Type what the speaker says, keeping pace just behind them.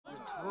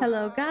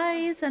Hello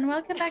guys and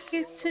welcome back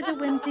to the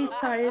Whimsy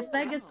Stories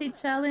Legacy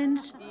Challenge.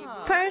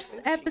 First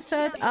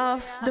episode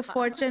of the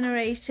fourth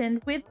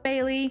generation with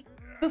Bailey.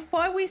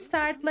 Before we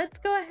start, let's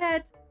go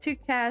ahead to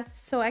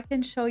cast so I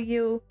can show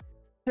you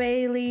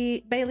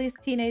Bailey's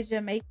teenager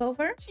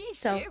makeover.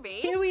 So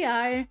here we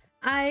are.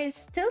 I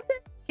still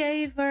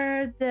gave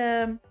her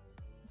the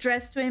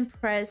dress to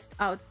impress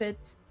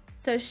outfit.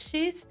 So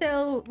she's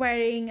still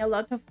wearing a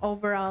lot of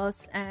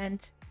overalls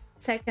and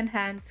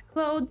secondhand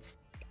clothes.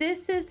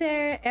 This is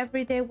her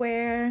everyday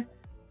wear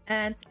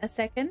and a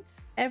second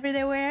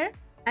everyday wear.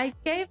 I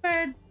gave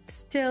her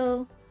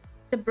still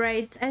the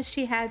braids as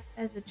she had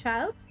as a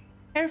child.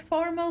 Her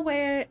formal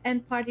wear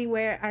and party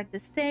wear are the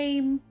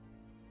same,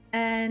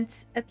 and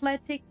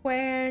athletic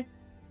wear,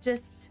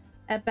 just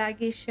a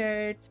baggy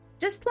shirt,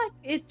 just like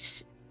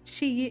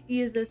she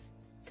uses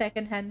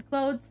secondhand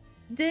clothes.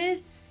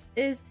 This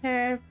is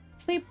her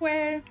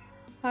sleepwear,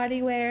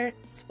 party wear,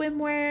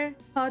 swimwear,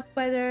 hot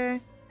weather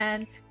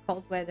and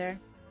cold weather.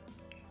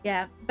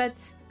 Yeah,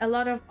 but a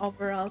lot of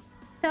overalls.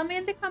 Tell me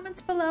in the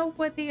comments below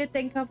what do you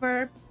think of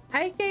her.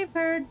 I gave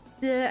her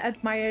the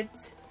admired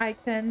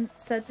icon,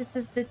 so this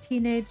is the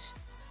teenage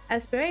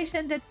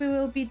aspiration that we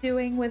will be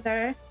doing with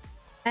her.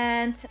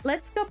 And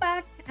let's go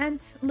back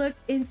and look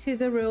into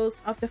the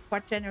rules of the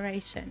fourth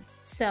generation.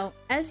 So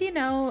as you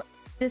know,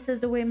 this is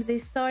the Whimsy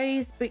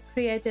Stories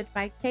created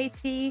by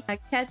Katie,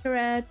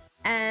 Cataract,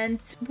 and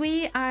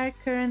we are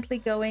currently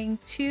going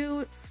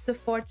to the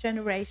fourth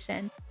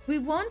generation. We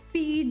won't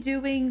be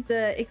doing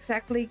the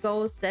exactly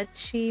goals that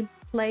she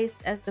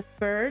placed as the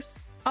first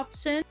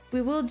option.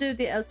 We will do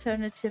the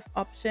alternative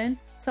option.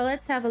 So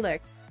let's have a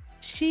look.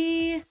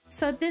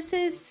 So this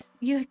is,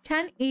 you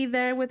can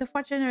either, with the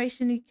fourth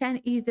generation, you can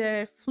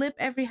either flip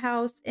every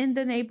house in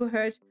the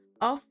neighborhood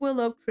of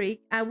Willow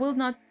Creek. I will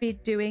not be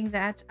doing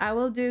that. I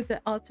will do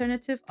the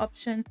alternative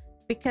option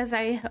because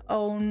I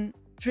own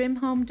Dream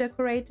Home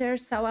Decorator.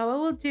 So I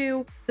will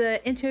do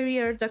the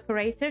Interior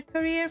Decorator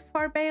Career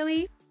for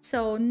Bailey.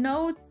 So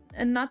no,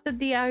 not the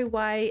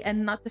DIY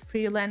and not the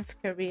freelance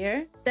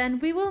career. Then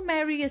we will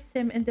marry a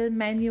sim in the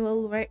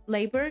manual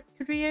labor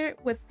career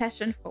with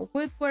passion for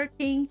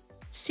woodworking.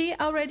 She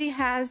already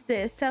has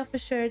the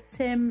self-assured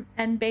sim,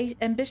 and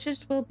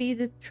ambitious will be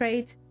the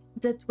trait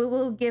that we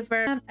will give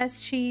her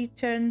as she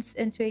turns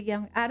into a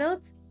young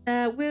adult.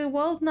 We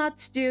will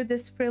not do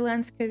this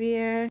freelance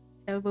career.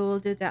 We will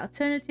do the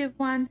alternative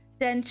one.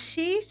 Then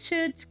she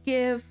should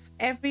give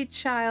every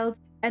child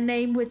a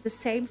name with the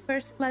same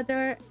first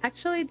letter.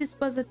 Actually, this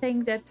was a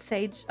thing that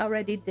Sage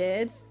already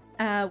did.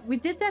 We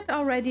did that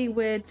already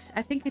with,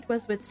 I think it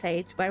was with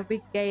Sage, where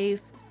we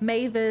gave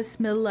Mavis,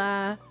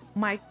 Mila,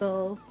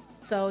 Michael.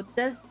 So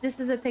this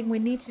is a thing we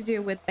need to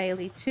do with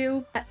Bailey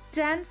too.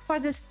 Then for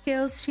the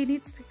skills, she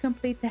needs to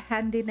complete the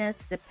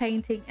handiness, the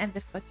painting and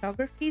the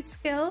photography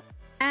skill,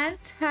 and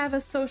have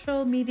a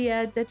social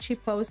media that she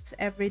posts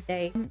every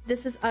day.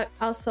 This is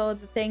also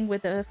the thing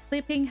with the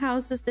flipping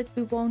houses that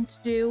we won't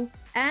do.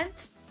 And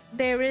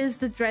there is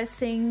the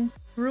dressing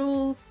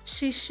rule.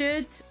 She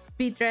should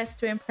be dressed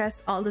to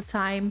impress all the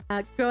time.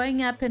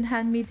 Growing up in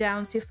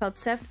hand-me-downs, you felt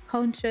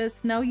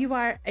self-conscious. Now you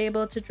are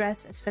able to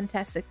dress as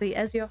fantastically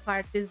as your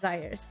heart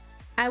desires.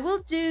 I will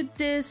do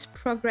this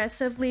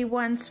progressively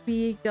once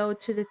we go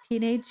to the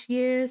teenage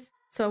years.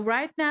 So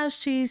right now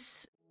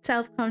she's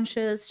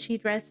self-conscious. She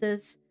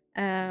dresses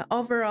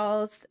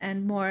overalls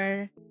and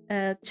more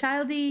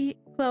childy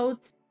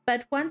clothes.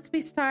 But once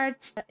we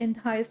start in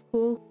high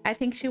school, I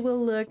think she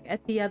will look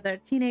at the other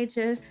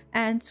teenagers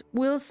and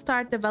will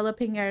start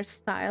developing her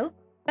style.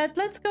 But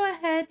let's go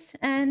ahead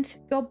and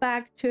go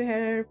back to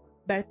her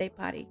birthday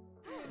party.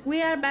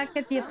 We are back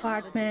at the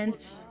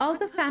apartment. All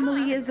the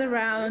family is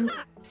around.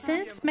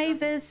 Since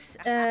Mavis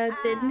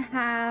didn't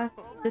have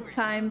the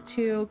time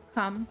to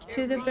come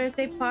to the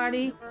birthday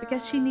party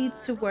because she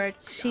needs to work,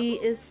 she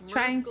is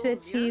trying to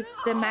achieve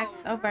the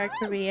max of her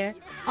career.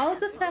 All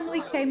the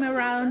family came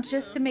around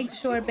just to make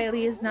sure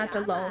Bailey is not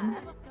alone.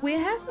 We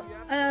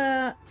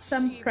have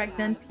some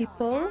pregnant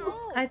people.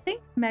 I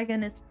think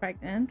Megan is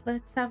pregnant.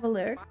 Let's have a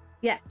look.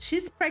 Yeah,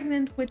 she's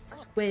pregnant with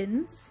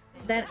twins.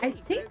 Then I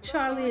think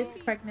Charlie is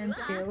pregnant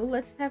too.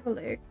 Let's have a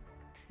look.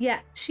 Yeah,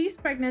 she's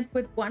pregnant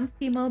with one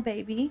female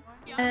baby.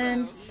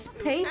 And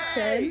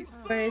Peyton,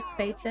 where is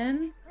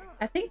Peyton?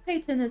 I think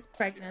Peyton is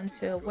pregnant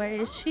too. Where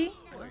is she?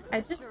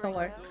 I just saw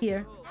her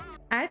here.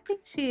 I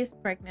think she is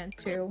pregnant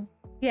too.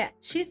 Yeah,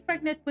 she's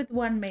pregnant with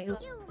one male.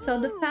 So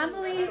the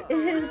family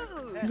is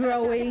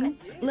growing.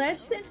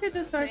 Let's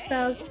introduce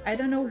ourselves. I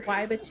don't know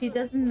why, but she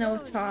doesn't know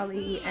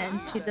Charlie and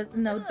she doesn't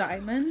know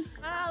Diamond.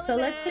 So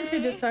let's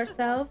introduce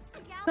ourselves.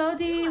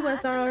 Cody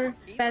was our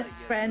best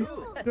friend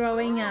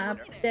growing up.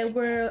 They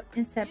were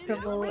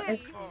inseparable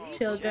as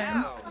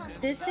children.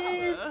 This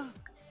is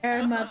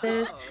our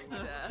mother's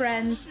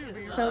friends,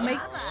 so make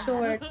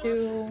sure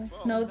to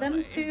know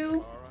them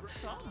too.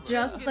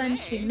 Jocelyn,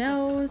 she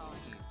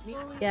knows.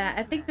 Yeah,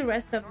 I think the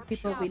rest of the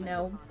people we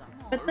know.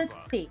 But let's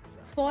see.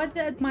 For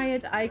the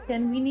admired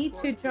icon, we need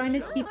to join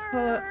a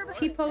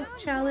T-post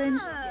challenge,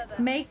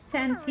 make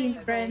 10 teen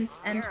friends,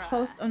 and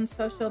post on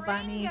Social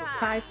Bunny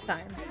 5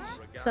 times.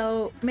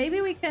 So maybe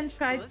we can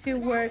try to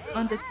work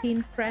on the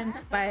teen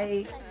friends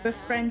by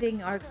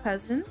befriending our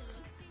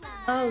cousins.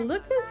 Oh,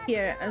 look who's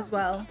here as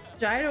well.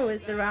 Gyro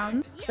is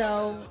around.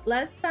 So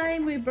last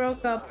time we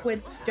broke up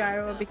with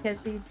Gyro because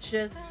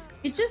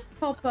he just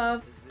popped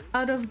up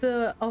out of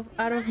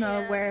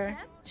nowhere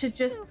to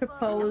just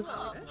propose,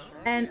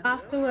 and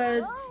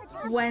afterwards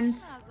went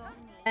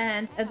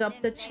and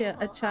adopted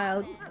a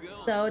child.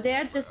 So they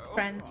are just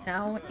friends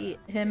now,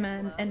 him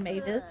and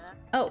Mavis.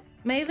 Oh,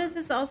 Mavis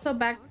is also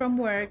back from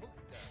work.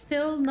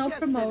 Still no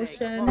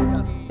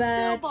promotion,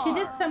 but she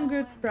did some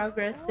good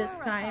progress this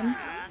time.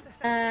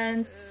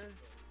 And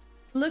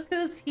look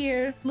who's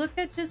here.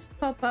 Luca just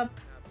pop up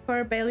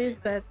for Bailey's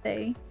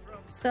birthday.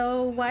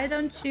 So why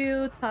don't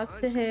you talk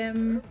to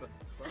him,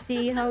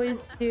 see how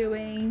he's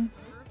doing.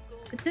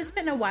 It's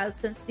been a while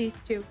since these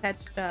two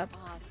catched up,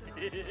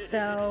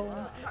 so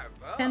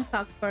can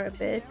talk for a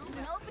bit.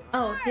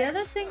 Oh, the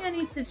other thing I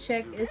need to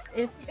check is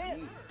if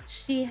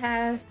she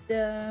has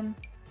the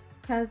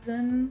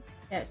cousin.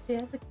 Yeah, she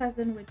has a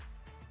cousin with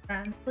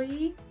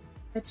Brantley,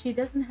 but she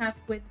doesn't have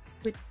with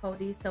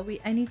Cody. So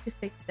I need to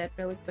fix that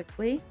really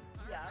quickly.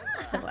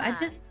 So I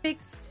just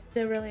fixed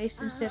the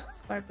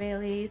relationships for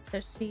Bailey,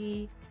 so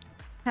she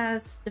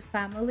has the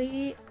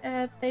family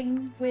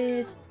thing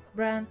with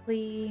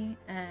Brantley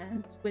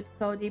and with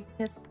Cody,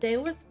 because they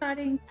were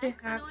starting to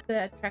have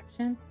the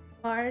attraction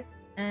part,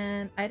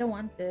 and I don't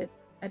want it.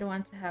 I don't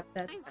want to have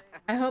that.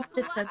 I hope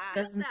that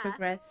doesn't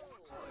progress.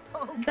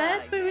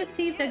 But we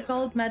received a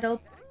gold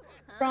medal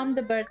from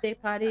the birthday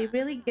party.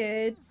 Really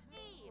good.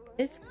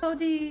 Is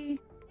Cody...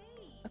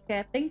 Okay,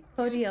 I think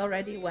Cody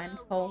already went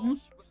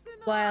home.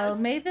 While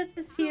Mavis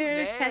is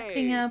here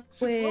catching up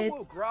with...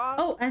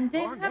 Oh, and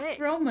they have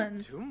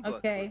Romans.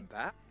 Okay.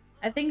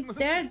 I think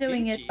they're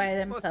doing it by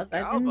themselves.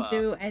 I didn't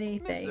do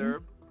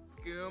anything.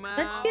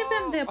 Let's give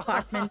him the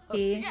apartment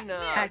key,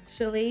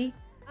 actually.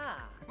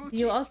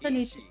 You also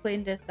need to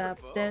clean this up.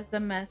 There's a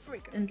mess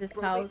in this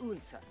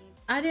house.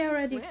 Are they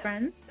already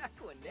friends?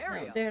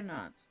 No, they're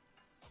not.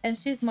 And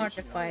she's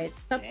mortified.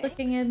 Stop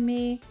looking at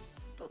me.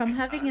 From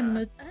having a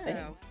mood swing.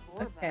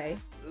 Okay.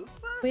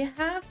 We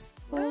have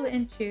school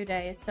in 2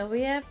 days, so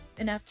we have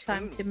enough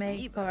time to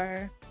make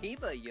our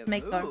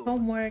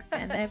homework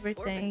and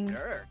everything.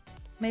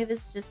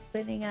 Mavis just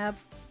cleaning up.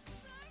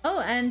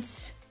 Oh, and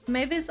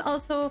Mavis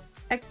also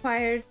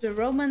acquired the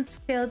romance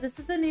skill. This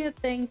is a new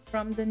thing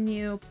from the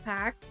new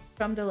pack,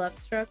 from the Love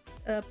Struck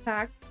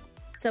pack.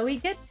 So we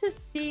get to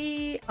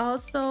see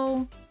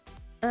also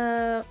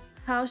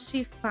how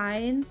she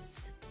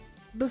finds.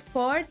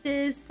 Before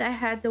this, I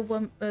had the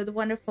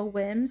wonderful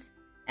whims,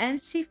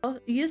 and she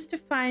used to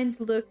find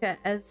Luca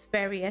as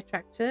very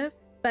attractive,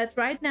 but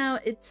right now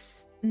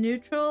it's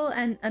neutral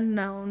and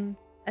unknown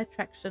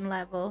attraction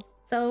level.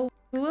 So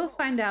we will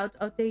find out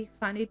how they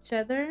find each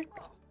other.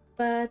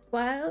 But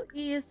while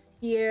he is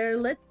here,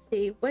 let's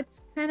see what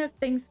kind of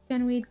things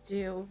can we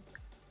do.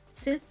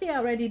 Since we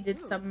already did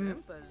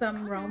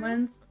some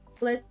romance,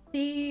 let's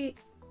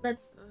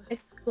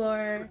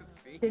explore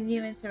the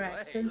new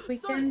interactions we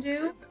can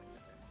do.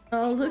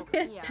 Oh, look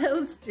at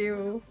those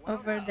two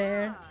over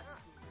there.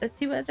 Let's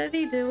see what are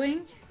they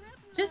doing.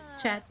 Just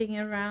chatting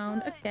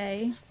around.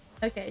 Okay.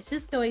 Okay,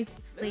 she's going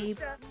to sleep.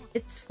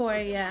 It's 4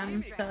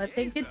 AM, so I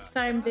think it's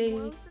time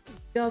they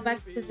go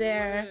back to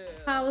their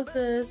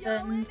houses,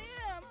 and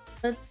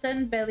let's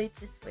send Belly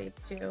to sleep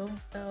too,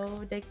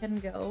 so they can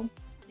go.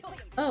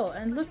 Oh,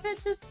 and look at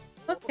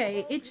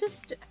okay,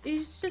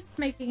 he's just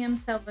making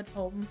himself at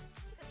home.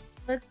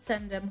 Let's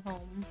send him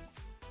home.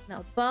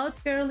 Now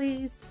both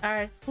girlies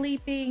are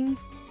sleeping.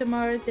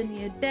 Tomorrow's a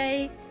new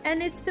day,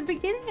 and it's the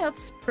beginning of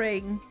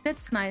spring.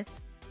 That's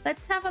nice.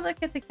 Let's have a look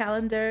at the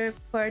calendar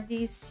for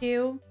these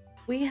two.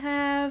 We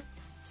have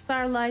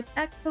Starlight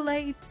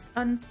Accolades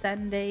on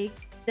Sunday.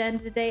 Then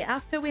the day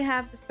after, we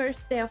have the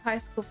first day of high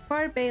school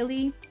for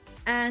Bailey.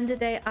 And the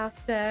day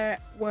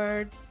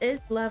afterwards is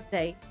Love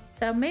Day.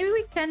 So maybe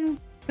we can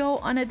go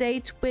on a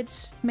date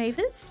with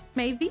Mavis?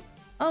 Maybe?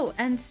 Oh,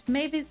 and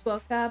Mavis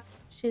woke up.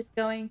 She's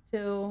going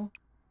to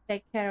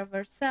take care of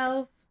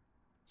herself.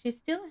 She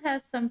still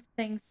has some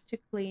things to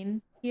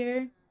clean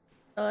here.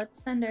 So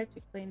let's send her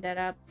to clean that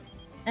up.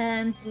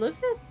 And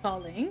Luca's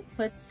calling.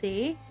 Let's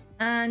see.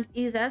 And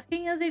he's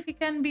asking us if he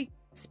can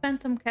spend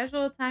some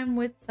casual time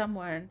with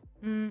someone.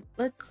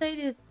 Let's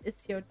say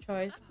it's your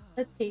choice.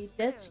 Let's see.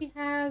 Does she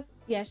have...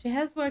 Yeah, she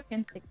has work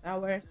in 6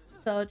 hours.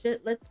 So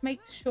let's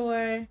make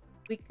sure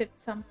we cook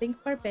something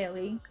for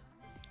Bailey.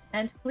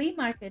 And flea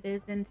market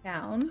is in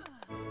town.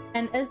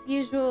 And as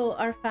usual,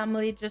 our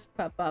family just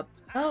pop up.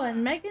 Oh,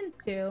 and Megan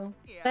too.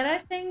 But I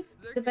think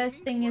the best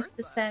thing is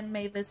to send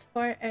Mavis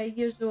for a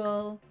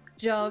usual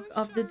jog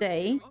of the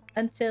day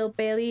until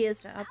Bailey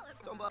is up.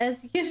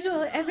 As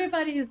usual,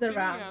 everybody is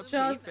around.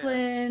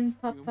 Jocelyn,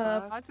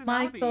 Papa,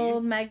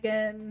 Michael,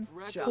 Megan,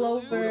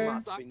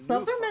 Clover.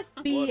 Clover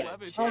must be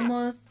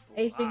almost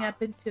aging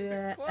up into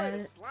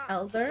a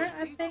elder,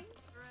 I think.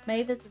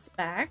 Mavis is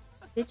back.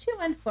 Did she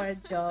went for a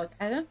jog?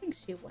 I don't think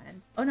she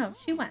went. Oh no,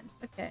 she went.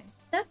 Okay,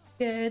 that's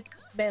good.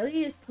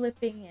 Bailey is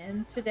slipping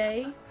in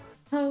today.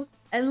 Oh,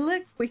 and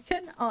look, we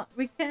can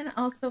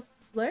also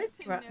flirt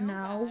right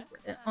now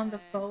on the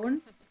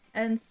phone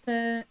and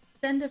send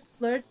a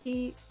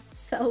flirty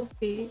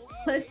selfie.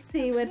 Let's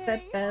see what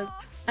that does.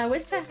 I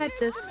wish I had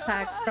this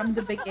pack from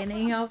the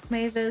beginning of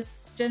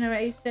Mavis'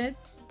 generation,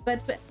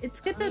 but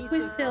it's good that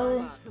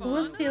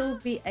we'll still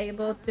be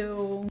able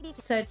to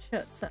to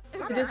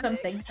do some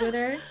things with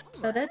her.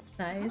 So that's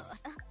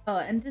nice. Oh,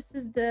 and this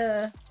is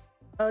this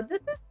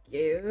is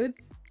cute.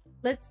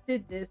 Let's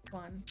do this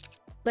one.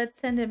 Let's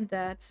send him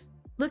that.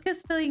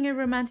 Lucas feeling a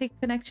romantic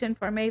connection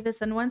for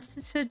Mavis and wants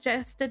to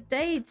suggest a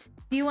date.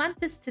 Do you want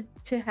this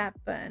to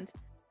happen?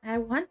 I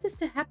want this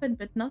to happen,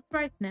 but not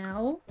right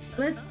now.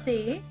 Let's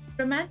see.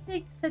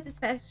 Romantic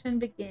satisfaction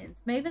begins.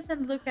 Mavis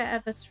and Luca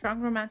have a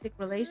strong romantic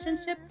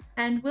relationship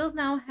and will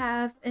now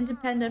have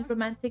independent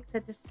romantic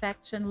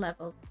satisfaction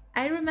levels.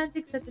 High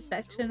romantic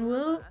satisfaction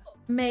will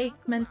make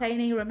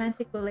maintaining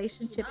romantic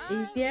relationship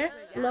easier.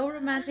 Low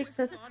romantic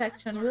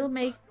satisfaction will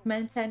make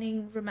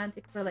maintaining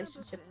romantic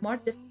relationship more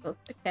difficult.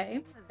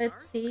 Okay,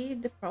 let's see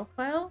the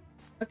profile.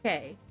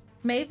 Okay,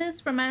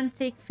 Mavis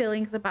romantic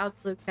feelings about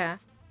Luca.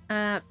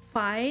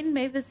 Fine.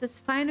 Mavis is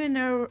fine in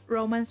her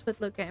romance with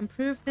Luca.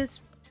 Improve this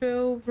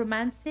through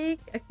romantic.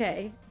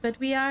 Okay, but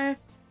we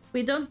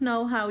don't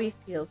know how he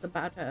feels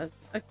about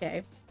us.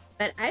 Okay,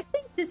 but I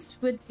think this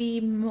would be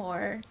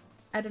more.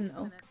 I don't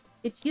know.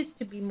 It used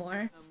to be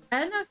more. I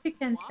don't know if you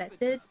can set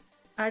it.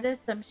 Are there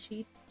some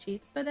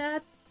cheats for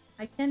that?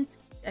 I can't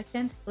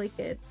click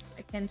it.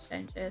 I can't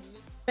change it.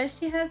 But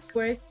she has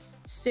work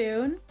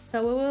soon,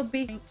 so we will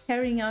be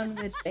carrying on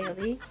with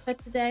Bailey for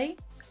today.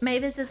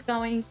 Mavis is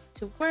going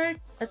to work.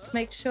 Let's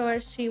make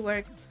sure she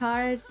works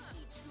hard.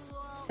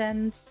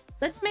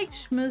 Let's make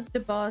Schmooze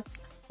the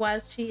boss while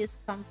she is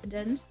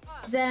confident.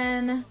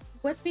 Then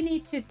what we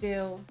need to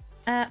do,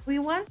 we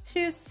want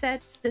to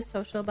set the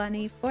social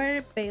bunny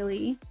for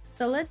Bailey.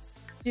 So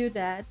let's do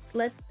that.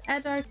 Let's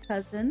add our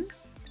cousins.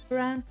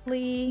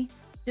 Brantley,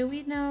 do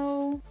we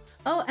know?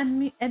 Oh,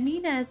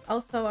 Amina is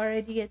also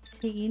already a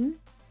teen.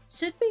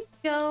 Should we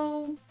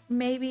go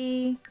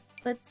maybe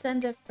let's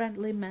send a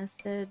friendly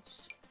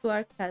message to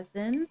our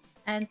cousins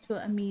and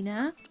to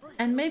Amina,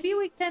 and maybe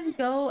we can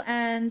go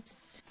and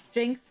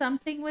drink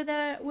something with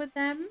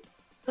them.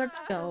 Let's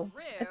go.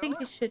 I think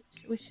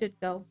we should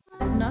go.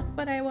 Not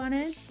what I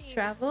wanted.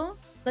 Travel.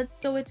 Let's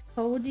go with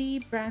Cody,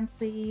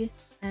 Brantley,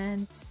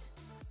 and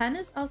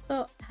Hannah's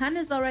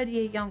already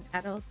a young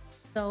adult,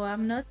 so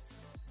I'm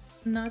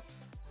not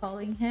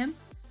calling him.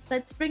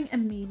 Let's bring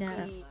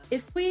Amina.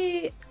 If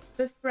we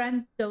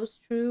befriend those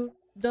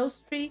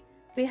three,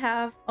 we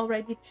have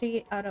already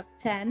 3 out of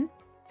 10.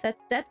 So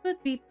that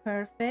would be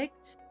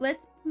perfect.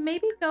 Let's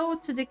maybe go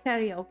to the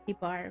karaoke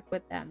bar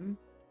with them.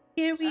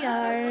 Here we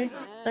are.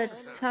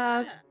 Let's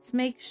talk. Let's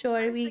make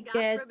sure we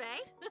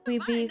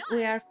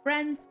are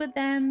friends with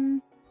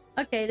them.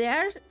 Okay, they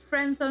are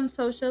friends on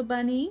Social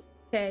Bunny.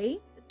 Okay,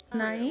 that's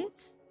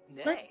nice.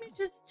 Let me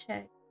just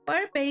check.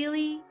 For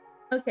Bailey,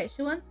 okay,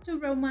 she wants to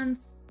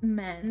romance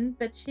men,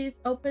 but she's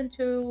open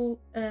to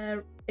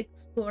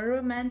explore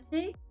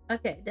romantic.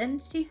 Okay,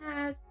 then she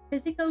has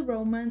physical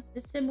romance.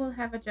 This sim will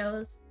have a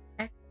jealous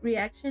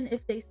reaction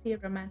if they see a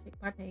romantic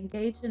partner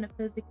engaged in a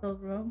physical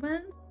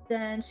romance.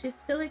 Then she's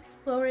still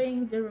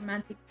exploring the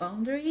romantic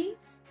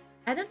boundaries.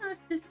 I don't know if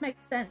this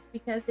makes sense,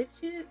 because if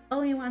she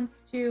only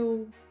wants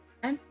to...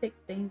 I'm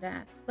fixing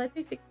that. Let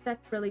me fix that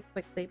really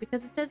quickly,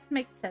 because it doesn't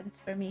make sense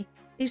for me.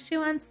 If she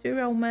wants to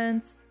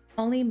romance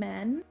only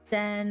men,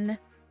 then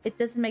it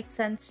doesn't make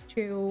sense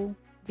to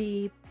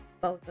be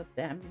both of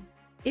them.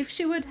 If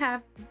she would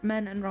have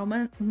men and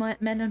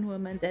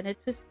women, then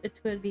it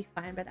would be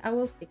fine, but I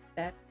will fix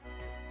that.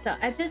 So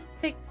I just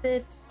fixed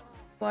it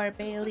for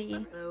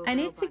Bailey. I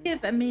need to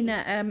give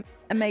Amina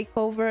a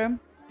makeover.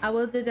 I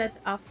will do that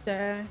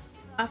after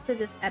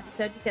this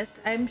episode, because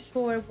I'm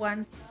sure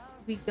once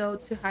we go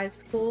to high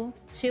school,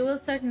 she will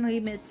certainly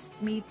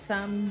meet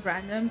some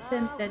random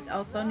sims that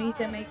also need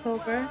a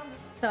makeover.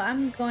 So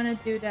I'm gonna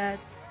do that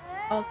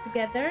all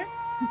together.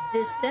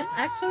 This sim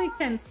actually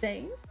can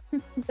sing.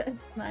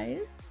 That's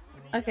nice.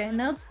 Okay,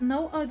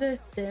 no other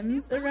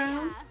sims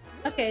around.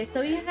 Okay,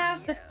 so we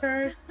have the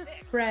first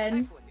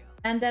friend,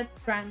 and that's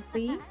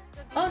Brantley.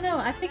 Oh no,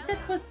 I think that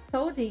was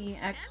Cody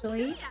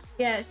actually.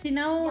 Yeah, she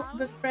now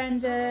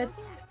befriended.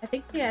 I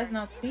think she has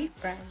now 3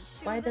 friends.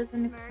 Why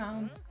doesn't it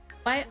count?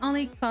 Why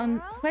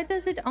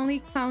does it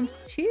only count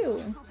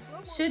 2?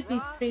 Should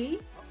be 3.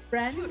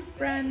 Friend.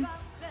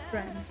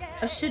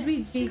 Or should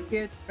we be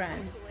good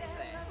friends?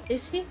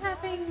 Is she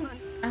having...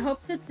 I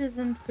hope that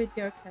isn't with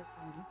your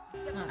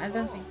cousin. No, I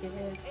don't think it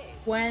is.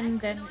 When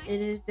then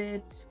it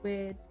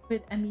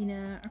with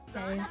Amina?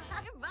 Okay.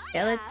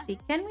 Yeah, let's see.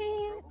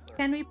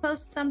 Can we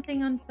post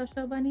something on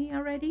Social Bunny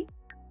already?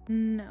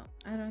 No,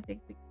 I don't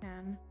think we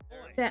can.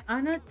 There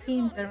are no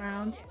teens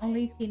around.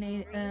 Only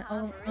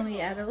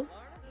adults.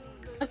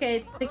 Okay,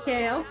 it's the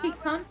karaoke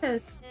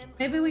contest.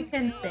 Maybe we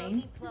can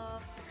sing.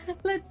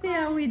 Let's see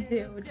how we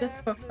do, just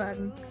for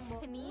fun.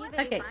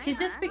 Okay, she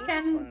just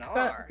became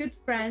good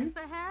friends,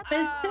 but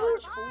it's still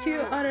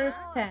 2 out of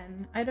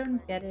 10. I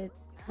don't get it.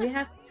 We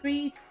have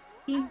 3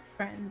 team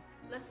friends.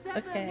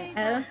 Okay,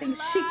 I don't think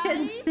she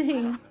can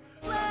sing.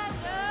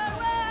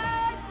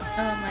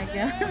 Oh my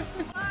god.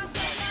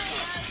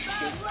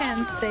 She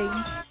can sing.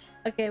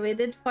 Okay, we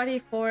did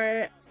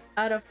 44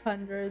 out of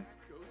 100.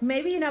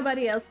 Maybe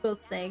nobody else will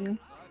sing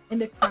in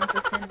the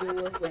contest and we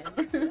will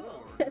win.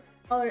 That's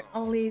our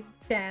only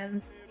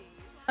chance.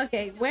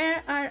 Okay,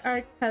 where are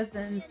our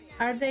cousins?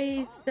 Are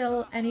they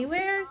still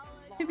anywhere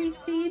to be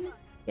seen?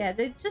 Yeah,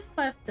 they just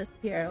left us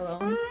here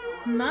alone.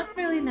 Not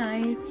really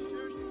nice.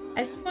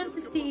 I just want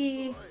to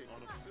see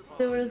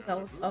the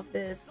result of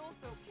this.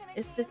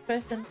 Is this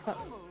person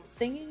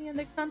singing in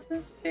the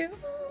contest too?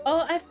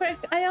 Oh,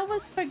 I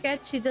always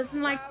forget she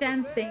doesn't like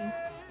dancing.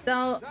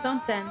 Don't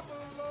dance.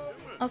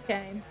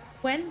 Okay.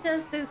 When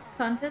does the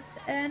contest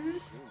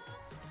end?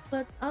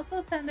 Let's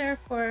also send her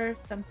for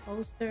some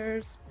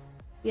posters.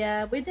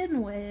 Yeah, we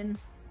didn't win.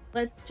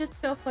 Let's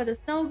just go for the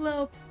snow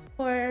globes,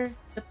 for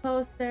the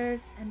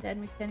posters, and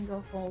then we can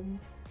go home.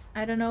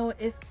 I don't know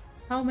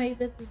how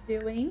Mavis is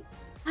doing.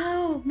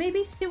 Oh,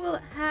 maybe she will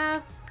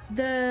have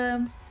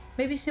the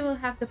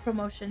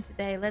promotion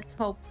today. Let's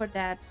hope for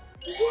that.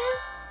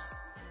 Yes!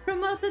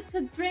 Promoted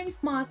to drink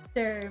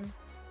master.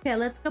 Okay,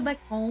 let's go back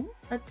home.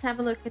 Let's have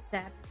a look at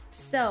that.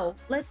 So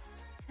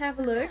let's have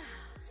a look.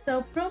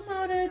 So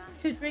promoted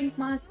to drink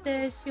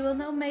master, she will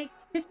now make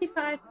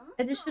 55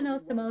 additional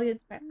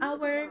simoleons per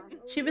hour.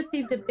 She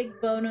received a big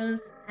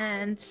bonus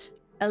and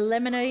a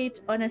lemonade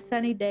on a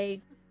sunny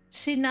day.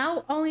 She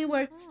now only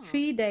works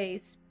 3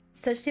 days,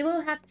 so she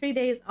will have 3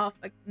 days off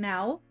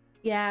now.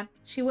 Yeah,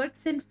 she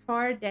works in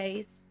 4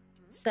 days,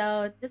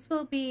 so this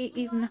will be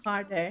even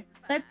harder.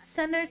 Let's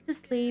send her to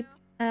sleep,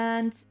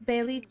 and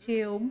Bailey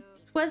too.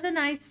 It was a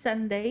nice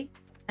Sunday,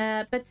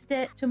 but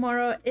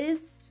tomorrow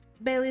is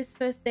Bailey's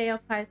first day of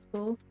high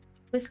school.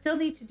 We still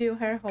need to do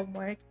her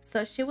homework,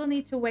 so she will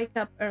need to wake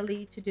up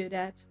early to do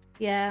that.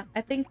 Yeah,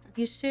 I think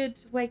you should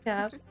wake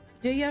up,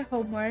 do your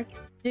homework,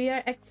 do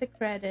your extra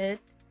credit,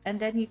 and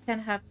then you can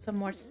have some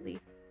more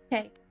sleep.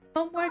 Okay,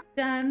 homework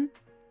done.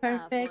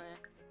 Perfect.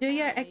 Do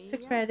your extra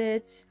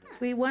credit.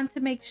 We want to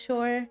make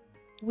sure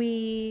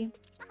we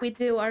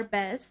do our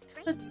best.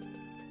 But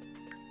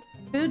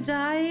who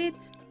died?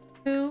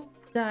 Who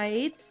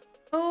died?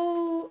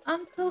 Oh,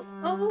 Uncle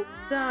O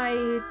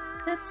died.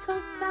 That's so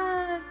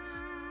sad.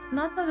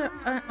 Not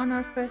on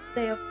our first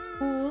day of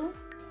school.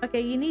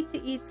 Okay, you need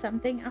to eat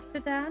something after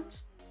that.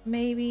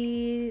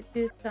 Maybe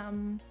do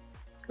some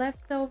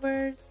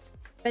leftovers.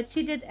 But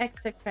she did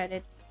extra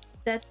credits.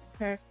 That's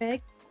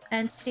perfect.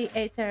 And she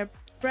ate her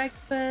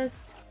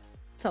breakfast.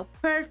 So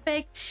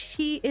perfect.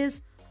 She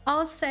is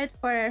all set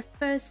for her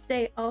first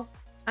day of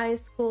high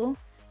school.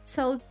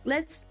 So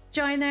let's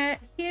join her.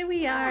 Here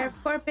we are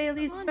for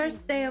Bailey's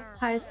first day of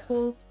high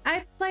school.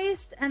 I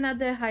placed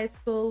another high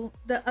school.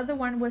 The other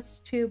one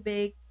was too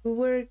big. We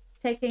were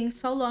taking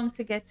so long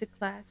to get to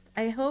class.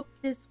 I hope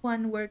this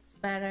one works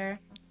better.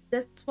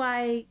 That's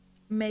why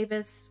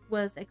Mavis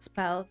was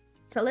expelled.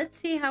 So let's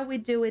see how we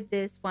do with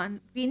this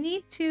one. We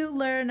need to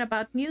learn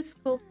about new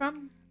school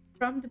from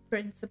the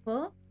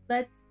principal.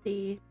 Let's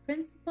see.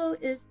 Principal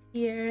is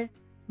here.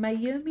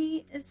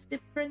 Mayumi is the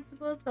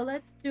principal. So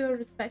let's do a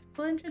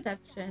respectful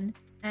introduction.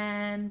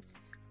 And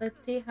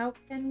let's see how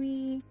can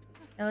we...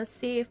 Let's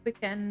see if we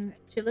can...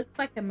 She looks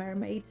like a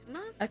mermaid.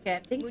 Okay, I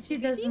think she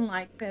doesn't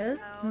like us.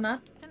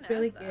 Not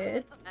really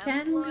good.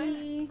 Can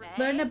we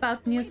learn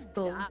about new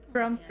school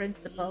from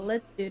principal?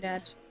 Let's do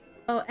that.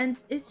 Oh, and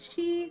is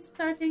she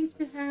starting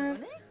to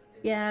have...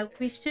 Yeah,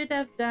 we should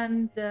have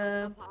done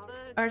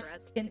our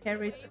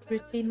skincare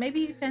routine. Maybe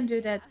you can do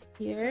that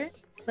here.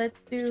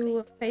 Let's do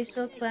a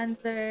facial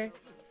cleanser.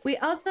 We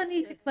also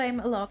need to claim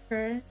a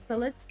locker. So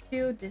let's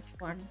do this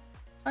one.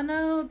 Oh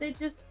no, they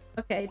just...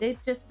 Okay, they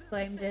just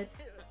claimed it.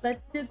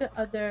 Let's do the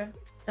other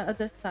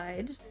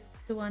side.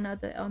 The one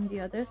on the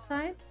other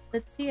side.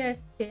 Let's see our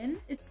skin.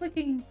 It's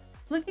looking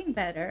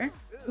better.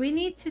 We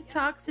need to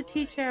talk to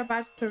teacher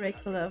about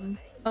curriculum.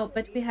 Oh,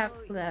 but we have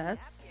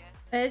class.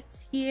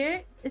 It's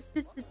here. Is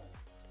this the...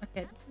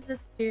 Okay, this is the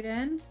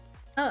student.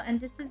 Oh,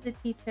 and this is the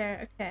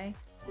teacher. Okay.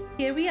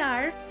 Here we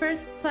are.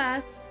 First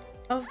class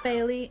of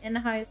Bailey in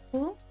high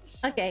school.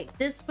 Okay,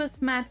 this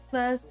was math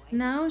class.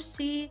 Now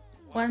she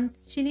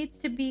needs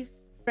to be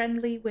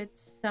friendly with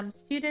some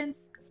students.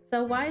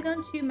 So why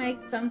don't you make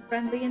some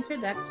friendly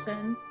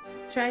introduction?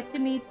 Try to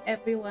meet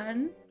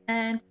everyone.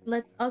 And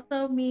let's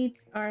also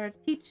meet our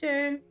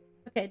teacher.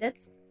 Okay,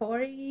 that's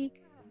Corey.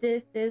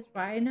 This is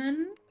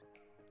Ryan.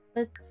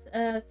 Let's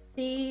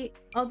see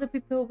all the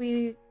people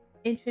we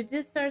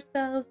introduce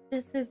ourselves.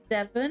 This is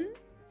Devon.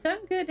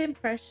 Some good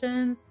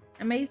impressions.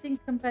 Amazing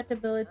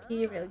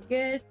compatibility. Really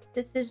good.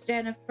 This is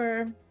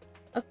Jennifer.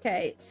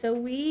 Okay, so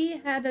we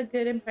had a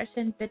good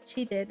impression, but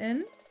she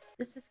didn't.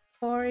 This is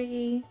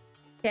Corey.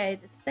 Okay,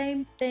 the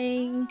same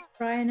thing.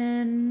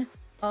 Ryan.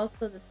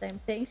 also the same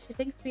thing. She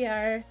thinks we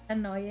are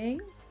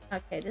annoying.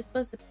 Okay, this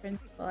was the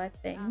principal, I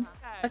think.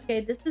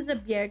 Okay, this is a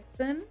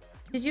Bjergsen.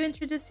 Did you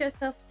introduce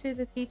yourself to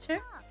the teacher?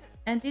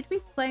 And did we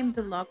claim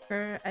the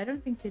locker? I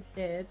don't think we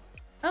did.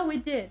 Oh, we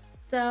did.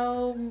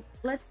 So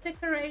let's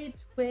decorate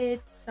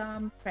with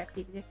some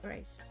preppy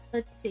decoration.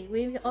 Let's see.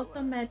 We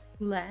also met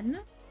Glenn.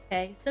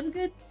 Okay, some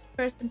good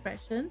first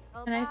impressions.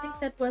 And I think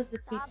that was the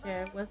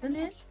teacher, wasn't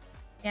it?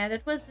 Yeah,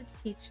 that was the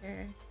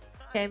teacher.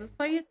 Okay,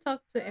 before you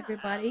talk to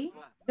everybody,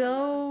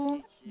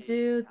 go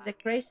do the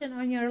decoration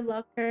on your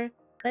locker.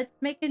 Let's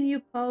make a new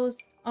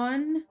post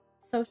on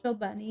Social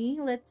Bunny.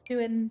 Let's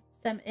do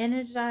some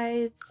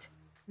energized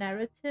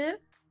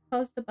narrative.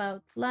 Post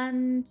about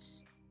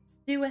lunch. Let's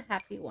do a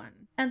happy one.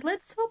 And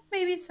let's hope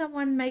maybe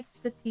someone makes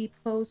the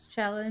T-post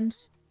challenge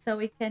so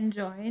we can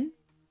join.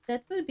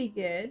 That would be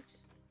good.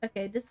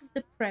 Okay, this is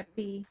the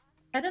preppy.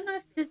 I don't know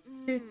if this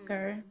suits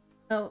her.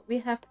 Oh, we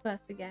have class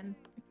again.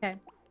 Okay.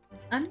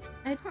 I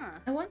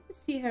want to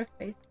see her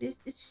face.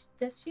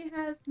 Does she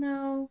has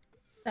no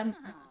no?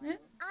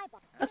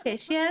 Okay,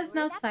 she has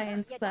no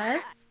science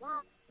class.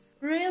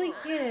 Really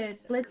good.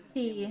 Let's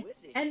see.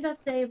 End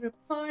of day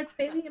report.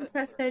 Bailey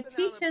impressed her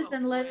teachers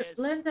and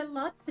learned a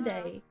lot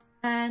today.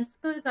 And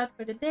school is out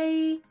for the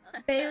day.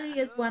 Bailey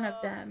is one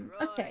of them.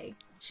 Okay,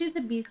 she's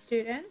a B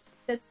student.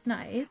 That's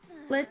nice.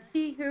 Let's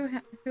see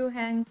who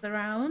hangs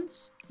around.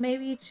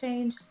 Maybe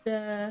change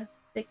the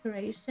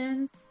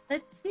decorations.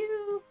 Let's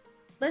do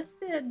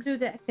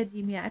the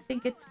academia. I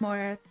think it's more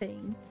a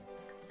thing.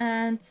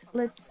 And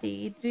let's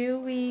see.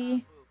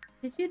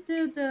 Did you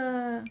do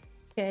the?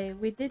 Okay,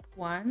 we did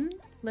one.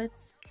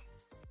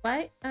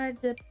 Why are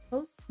the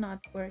posts not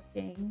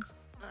working?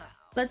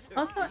 Let's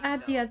also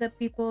add the other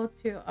people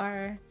to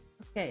our.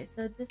 Okay,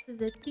 so this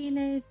is a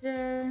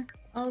teenager,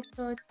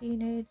 also a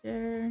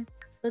teenager.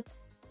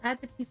 Let's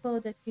add the people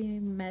that we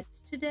met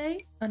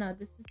today. Oh no,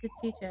 this is the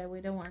teacher.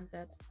 We don't want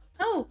that.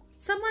 Oh,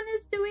 someone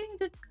is doing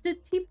the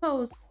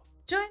T-pose.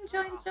 Join.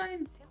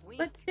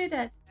 Let's do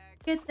that.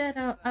 Get that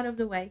out of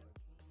the way.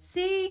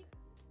 See?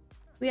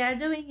 We are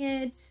doing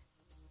it.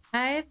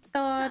 I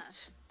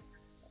thought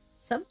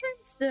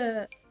sometimes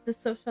the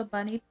social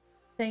bunny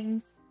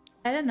things,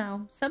 I don't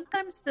know.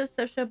 Sometimes the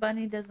social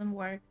bunny doesn't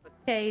work.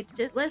 Okay,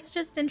 let's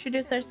just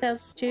introduce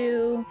ourselves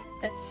to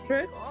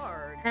Brooks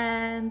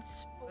and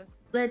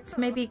let's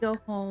maybe go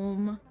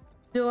home,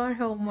 do our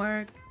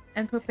homework,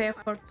 and prepare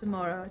for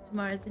tomorrow.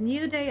 Tomorrow is a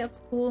new day of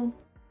school.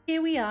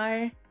 Here we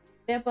are.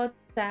 They're both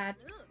sad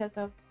because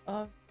of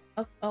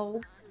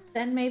Oak.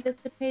 Then Mavis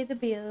to pay the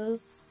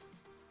bills.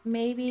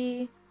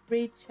 Maybe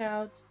reach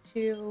out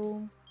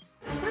to...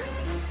 What?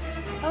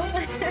 Oh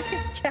my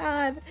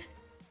god.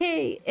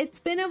 Hey, it's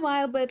been a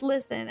while, but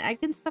listen, I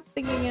can stop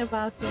thinking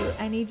about you.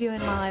 I need you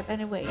in my life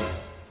anyways.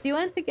 Do you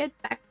want to get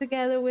back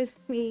together with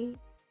me?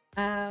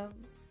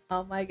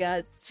 Oh my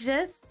god.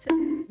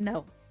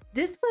 No.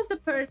 This was the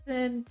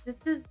person, this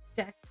is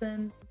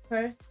Jackson, the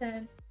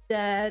person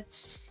that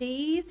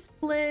she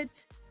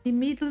split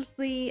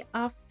immediately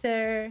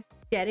after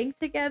getting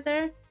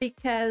together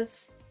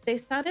because they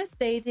started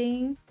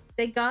dating.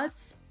 They got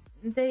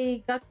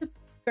to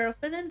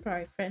girlfriend and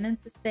boyfriend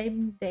at the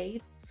same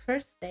date,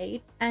 first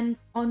date, and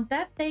on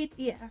that date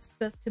he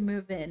asked us to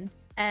move in,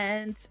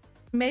 and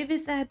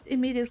Mavis had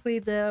immediately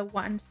the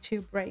want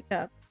to break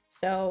up.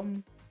 So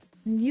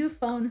new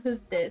phone,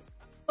 who's this?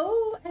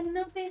 Oh, and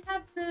no, they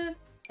have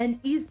and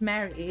he's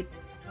married.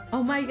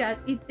 Oh my god,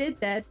 he did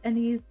that and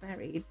he's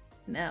married.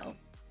 No,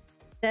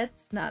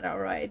 that's not all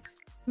right.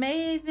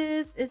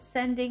 Mavis is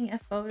sending a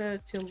photo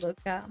to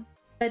Luca,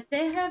 but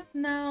they have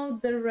now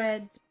the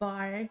red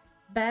bar.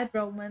 Bad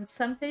romance.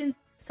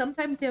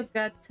 Sometimes your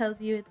gut tells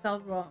you it's all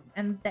wrong,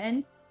 and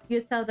then you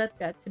tell that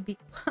gut to be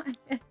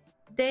quiet.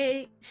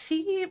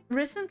 She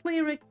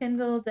recently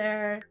rekindled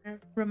their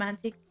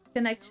romantic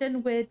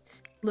connection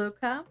with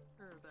Luca,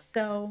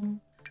 so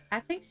I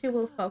think she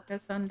will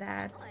focus on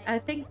that. I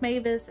think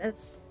Mavis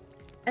has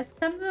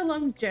come a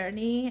long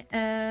journey.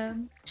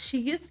 She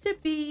used to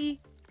be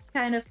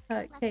kind of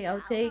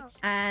chaotic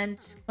and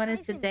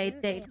wanted to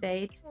date,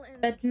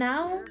 but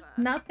now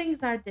things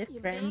are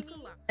different.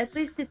 At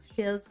least it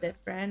feels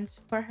different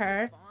for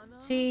her.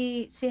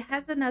 She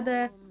wants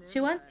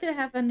to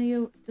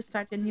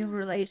start a new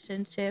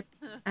relationship,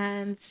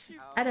 and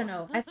I don't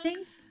know, I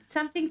think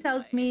something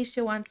tells me she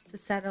wants to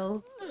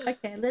settle.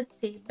 Okay, let's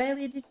see.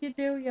 Bailey, did you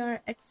do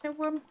your extra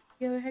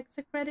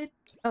credit?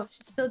 Oh,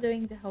 she's still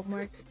doing the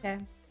homework.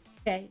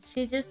 Okay,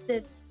 she just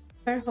did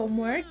her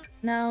homework.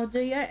 Now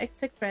do your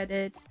extra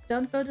credit.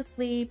 Don't go to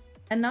sleep,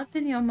 and not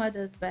in your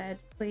mother's bed,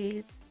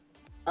 please.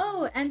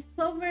 Oh, and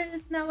Clover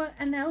is now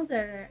an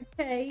elder.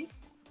 Okay,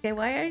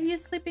 why are you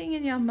sleeping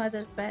in your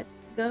mother's bed?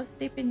 Go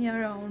sleep in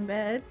your own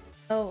bed.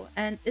 Oh,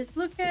 and is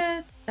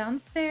Luca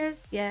downstairs?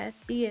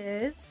 Yes, he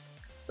is.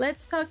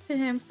 Let's talk to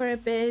him for a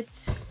bit.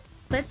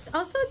 Let's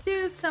also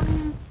do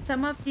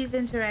some of these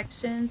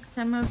interactions,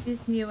 some of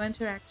these new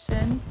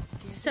interactions.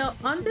 So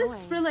on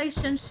this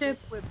relationship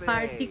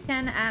part, you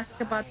can ask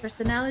about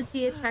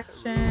personality,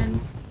 attraction,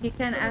 You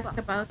can ask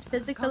about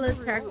physical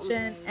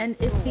attraction and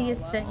if he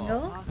is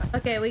single.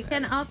 Okay, we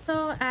can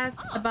also ask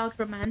about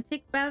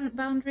romantic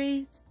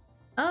boundaries.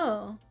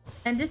 Oh,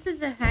 and this is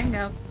a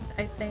hangout,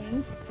 I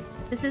think.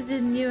 This is a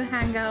new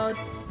hangout.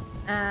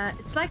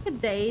 It's like a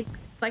date.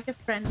 It's like a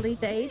friendly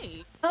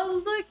date.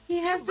 Oh, look, he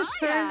has the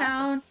turn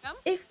on.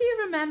 If you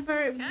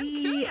remember,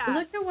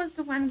 Luca was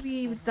the one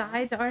we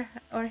dyed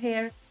our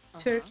hair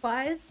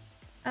turquoise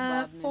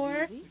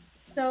for.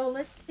 So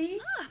let's see.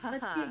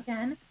 Let's see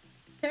again.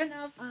 Turn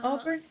offs,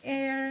 auburn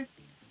air,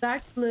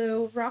 dark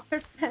blue, rocker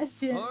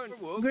fashion,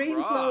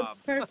 green clothes,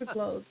 purple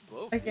clothes.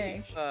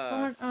 Okay.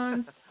 Turn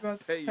on,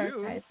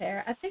 turquoise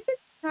hair. I think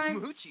it's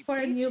time for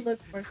a new look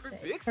for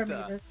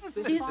Mavis.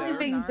 She's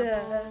giving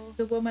the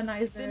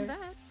womanizer.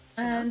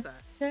 And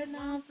turn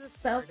off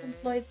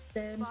self-employed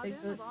sims,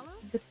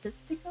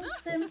 egotistical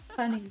sims,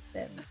 funny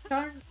sims.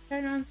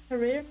 Turn on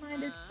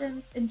career-minded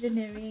sims,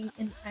 engineering,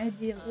 and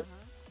idealist.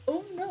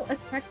 Oh no,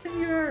 attraction,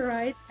 you're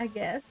right, I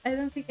guess. I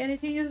don't think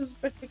anything is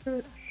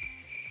particular.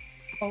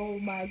 Oh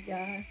my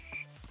god.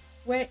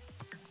 Where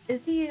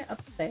is he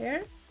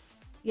upstairs?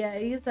 Yeah,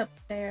 he's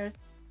upstairs.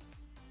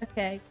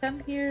 Okay,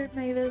 come here,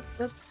 Mavis.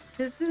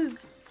 This is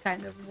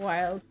kind of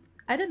wild.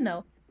 I don't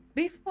know.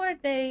 Before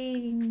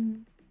they...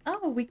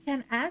 Oh, we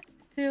can ask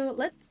to...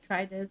 Let's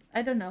try this.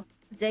 I don't know.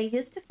 They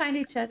used to find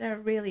each other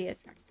really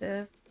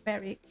attractive.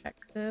 Very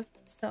attractive.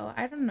 So,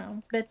 I don't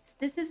know. But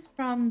this is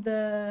from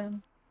the...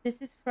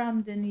 This is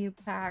from the new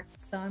pack.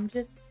 So, I'm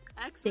just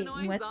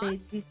seeing what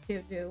these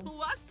two do.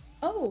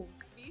 Oh!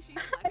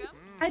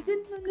 I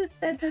didn't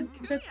understand that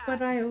that's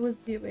what I was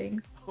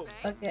doing.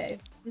 Okay.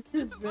 This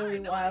is really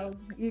wild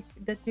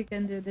that you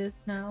can do this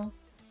now.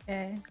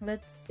 Okay,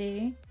 let's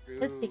see.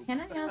 Let's see.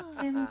 Can I ask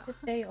him to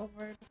stay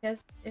over? Because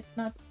if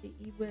not, he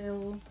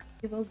will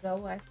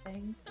go, I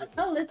think.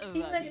 Oh, let's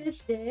see what it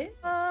is.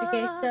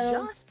 Okay,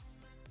 so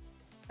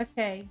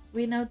okay,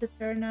 we know the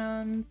turn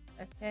on.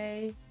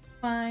 Okay,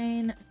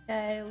 fine.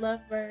 Okay,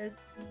 lovebirds.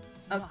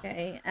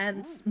 Okay,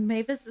 and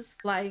Mavis is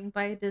flying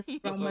by this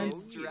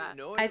romance.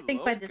 I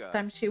think by this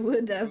time she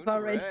would have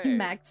already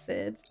maxed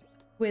it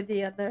with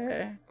the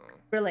other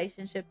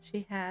relationship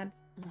she had.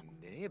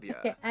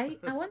 Okay, I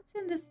want to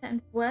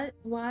understand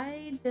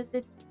why does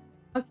it...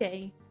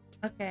 Okay,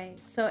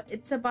 so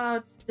it's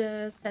about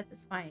the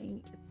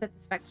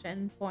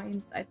satisfaction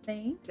points, I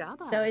think.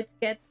 So it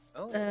gets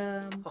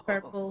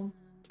purple.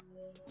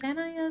 Can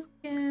I ask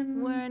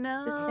him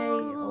to stay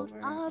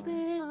over?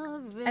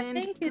 I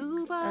think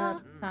it's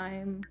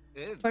time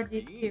for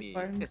these two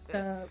forms,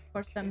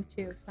 for some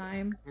two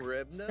time.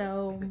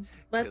 So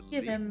let's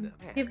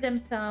give them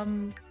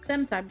some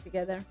time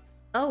together.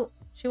 Oh,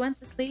 she went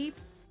to sleep.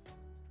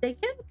 They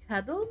can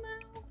cuddle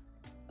now?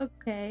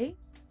 Okay.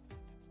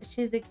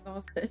 She's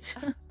exhausted.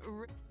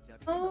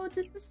 Oh,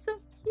 this is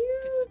so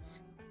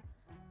cute.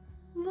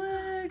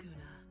 Look.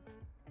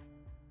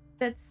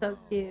 That's so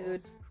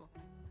cute.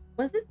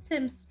 Was it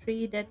Sims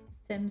 3 that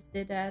Sims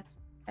did that?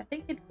 I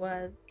think it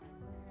was.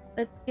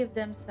 Let's give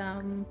them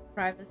some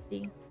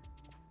privacy.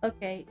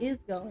 Okay,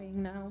 he's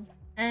going now.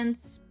 And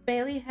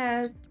Bailey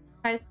has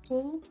high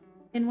school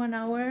in 1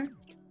 hour.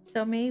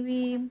 So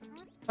maybe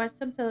watch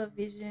some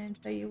television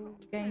so you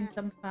gain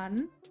some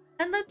fun.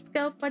 And let's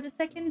go for the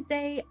second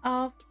day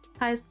of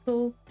high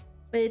school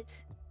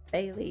with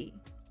Bailey.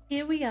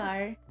 Here we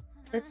are.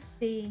 Let's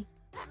see.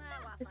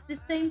 It's the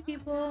same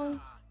people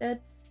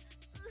that's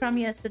from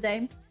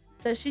yesterday.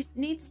 So she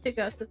needs to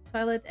go to the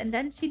toilet and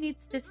then she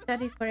needs to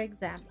study for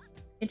exams.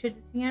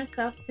 Introducing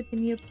herself to the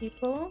new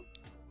people.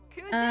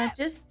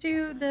 Just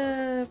do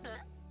the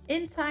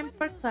in time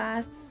for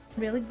class.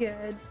 Really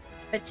good.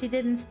 But she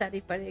didn't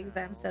study for the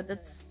exam, so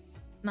that's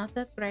not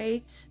that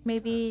great.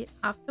 Maybe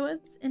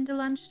afterwards in the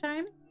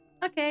lunchtime.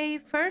 Okay,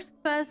 first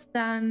class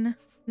done.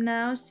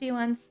 Now she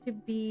wants to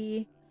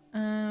be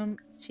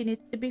she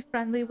needs to be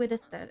friendly with a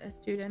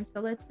student.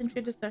 So let's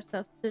introduce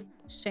ourselves to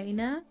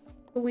Shayna,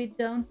 who we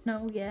don't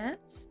know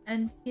yet.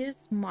 And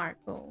here's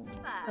Marco.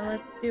 So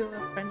let's do a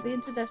friendly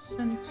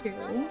introduction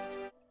too.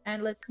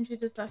 And let's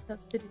introduce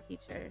ourselves to the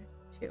teacher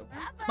too.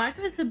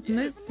 Marco is a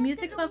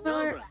music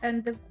lover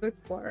and a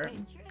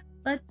bookworm.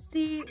 Let's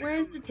see, where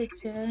is the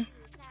teacher?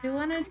 We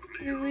wanted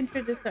to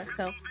introduce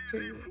ourselves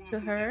to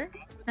her.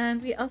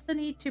 And we also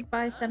need to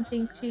buy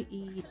something to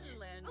eat.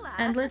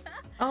 And let's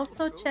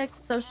also check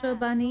Social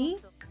Bunny.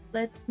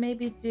 Let's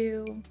maybe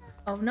do...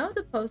 Oh no,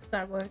 the posts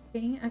are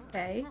working.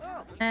 Okay.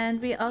 And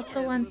we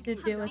also want to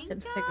do a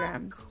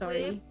Simstagram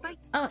story.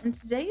 Oh, and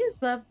today is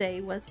Love Day,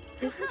 isn't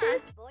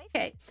it?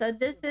 Okay, so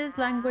this is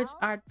language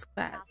arts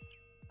class.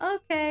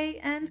 Okay,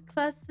 and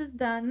class is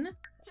done.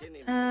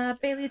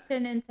 Bailey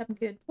turned in some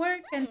good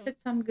work and took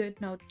some good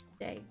notes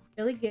today.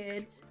 Really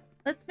good.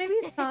 Let's maybe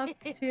talk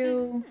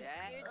to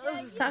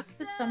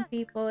some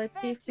people.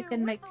 Let's see if we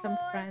can make some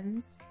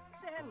friends.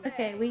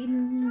 Okay, we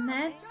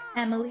met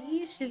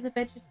Emily. She's a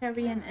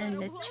vegetarian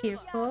and a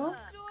cheerful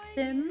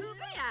sim.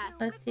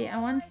 Let's see, I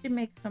want to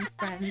make some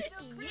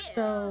friends.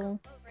 So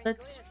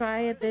let's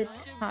try a bit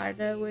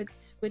harder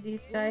with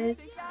these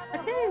guys.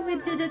 Okay, we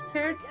did a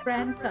third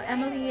friend. So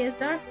Emily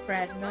is our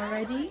friend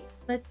already.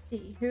 let's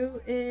see, who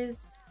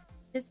is...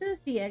 This is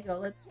Diego.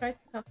 Let's try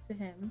to talk to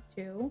him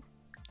too.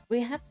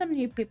 We have some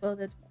new people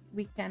that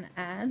we can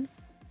add.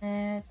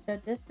 So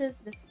this is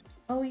this.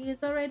 Oh, he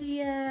is already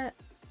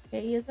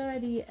okay. He is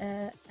already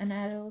an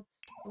adult.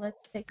 So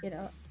let's take it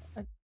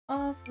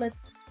off.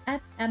 Let's add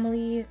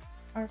Emily,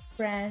 our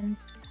friend,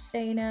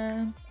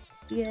 Shayna,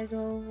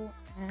 Diego,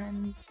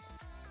 and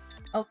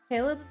oh,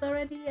 Caleb's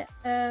already.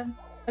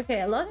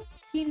 Okay, a lot of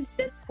teens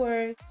that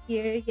were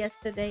here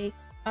yesterday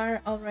are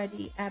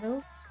already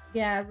adults.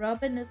 Yeah,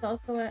 Robin is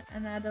also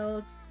an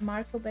adult.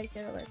 Marco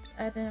Baker, let's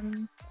add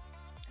him.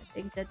 I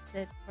think that's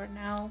it for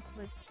now.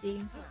 Let's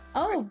see.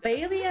 Oh,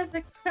 Bailey has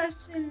a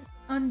crush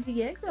on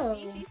Diego.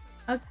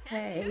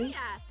 Okay.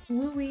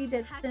 Wooey,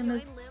 that sim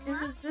is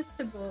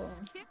irresistible.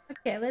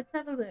 Okay, let's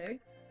have a look.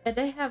 But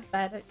they have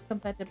bad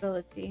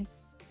compatibility.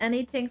 And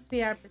he thinks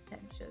we are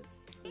pretentious.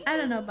 I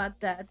don't know about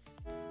that.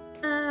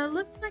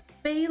 Looks like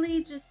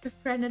Bailey just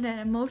befriended an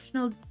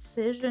emotional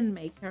decision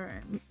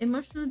maker.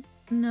 Emotional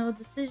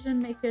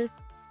decision makers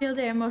feel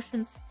their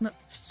emotions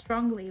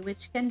strongly,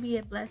 which can be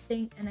a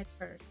blessing and a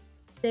curse.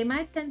 They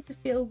might tend to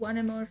feel one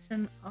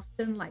emotion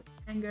often, like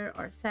anger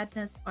or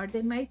sadness, or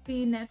they might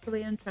be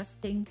naturally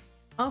untrusting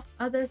of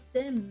other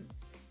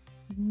sims.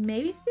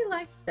 Maybe she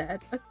likes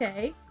that.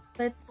 Okay,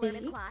 let's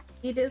see.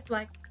 Edith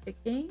likes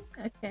cooking.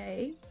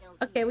 Okay.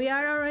 Okay, we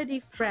are already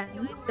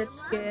friends.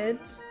 That's good.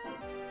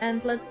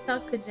 And let's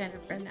talk to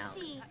Jennifer now.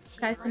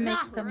 Try to make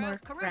some more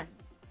friends.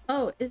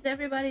 Oh, is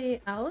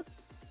everybody out?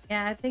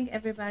 Yeah, I think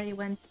everybody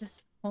went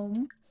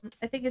home.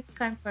 I think it's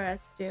time for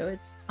us too.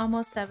 It's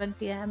almost 7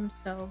 p.m.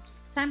 So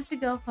time to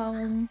go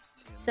home.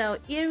 So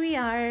here we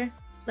are.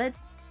 Let's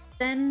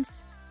send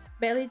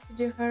Bailey to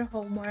do her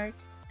homework.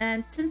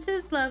 And since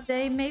it's Love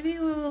Day, maybe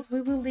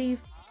we will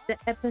leave the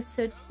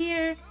episode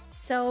here.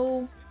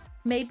 So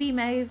maybe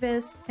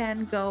Mavis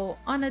can go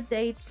on a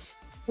date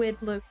with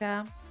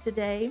Luca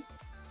today.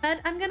 But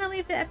I'm gonna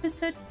leave the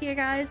episode here,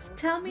 guys.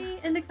 Tell me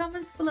in the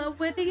comments below,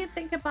 what do you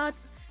think about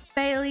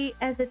Bailey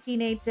as a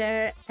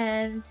teenager,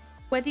 and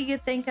what do you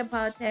think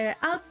about her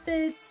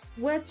outfits?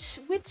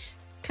 Which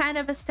kind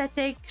of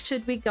aesthetic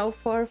should we go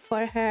for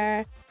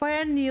her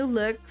new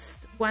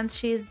looks once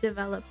she's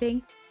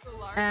developing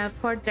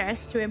for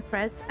Dress to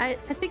Impress? I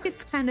think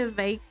it's kind of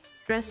vague.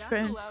 Dress to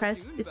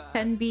Impress, it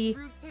can be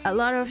a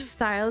lot of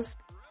styles.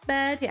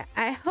 But yeah,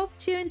 I hope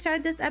you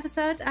enjoyed this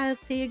episode. I'll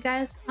see you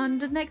guys on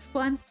the next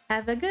one.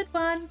 Have a good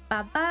one.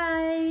 Bye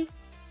bye.